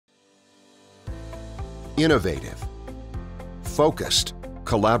innovative, focused,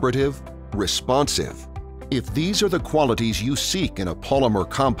 collaborative, responsive. If these are the qualities you seek in a polymer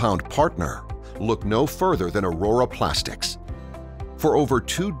compound partner, look no further than Aurora Plastics. For over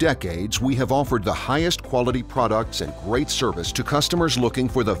 2 decades, we have offered the highest quality products and great service to customers looking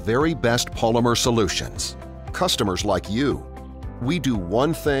for the very best polymer solutions. Customers like you. We do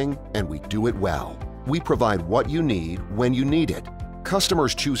one thing and we do it well. We provide what you need when you need it.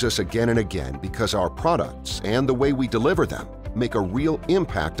 Customers choose us again and again because our products and the way we deliver them make a real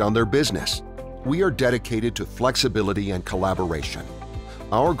impact on their business. We are dedicated to flexibility and collaboration.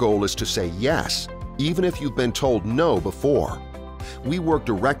 Our goal is to say yes, even if you've been told no before. We work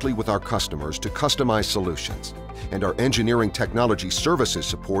directly with our customers to customize solutions, and our engineering technology services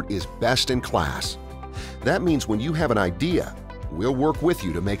support is best in class. That means when you have an idea, we'll work with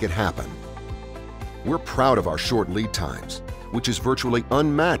you to make it happen. We're proud of our short lead times, which is virtually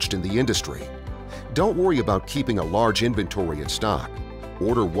unmatched in the industry. Don't worry about keeping a large inventory in stock.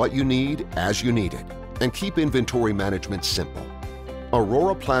 Order what you need as you need it, and keep inventory management simple.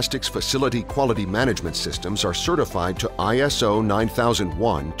 Aurora Plastics facility quality management systems are certified to ISO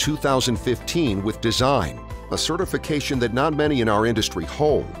 9001-2015 with design, a certification that not many in our industry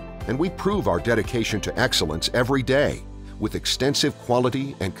hold, and we prove our dedication to excellence every day with extensive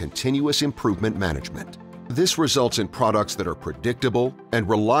quality and continuous improvement management. This results in products that are predictable and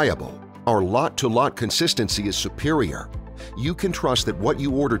reliable. Our lot-to-lot consistency is superior. You can trust that what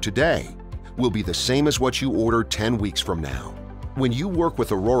you order today will be the same as what you order 10 weeks from now. When you work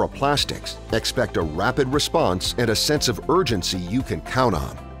with Aurora Plastics, expect a rapid response and a sense of urgency you can count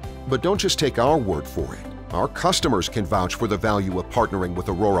on. But don't just take our word for it. Our customers can vouch for the value of partnering with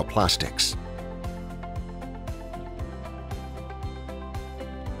Aurora Plastics.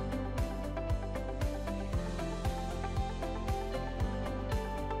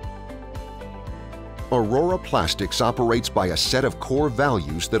 Aurora Plastics operates by a set of core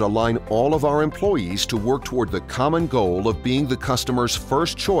values that align all of our employees to work toward the common goal of being the customer's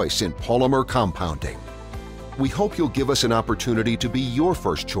first choice in polymer compounding. We hope you'll give us an opportunity to be your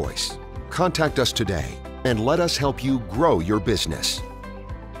first choice. Contact us today and let us help you grow your business.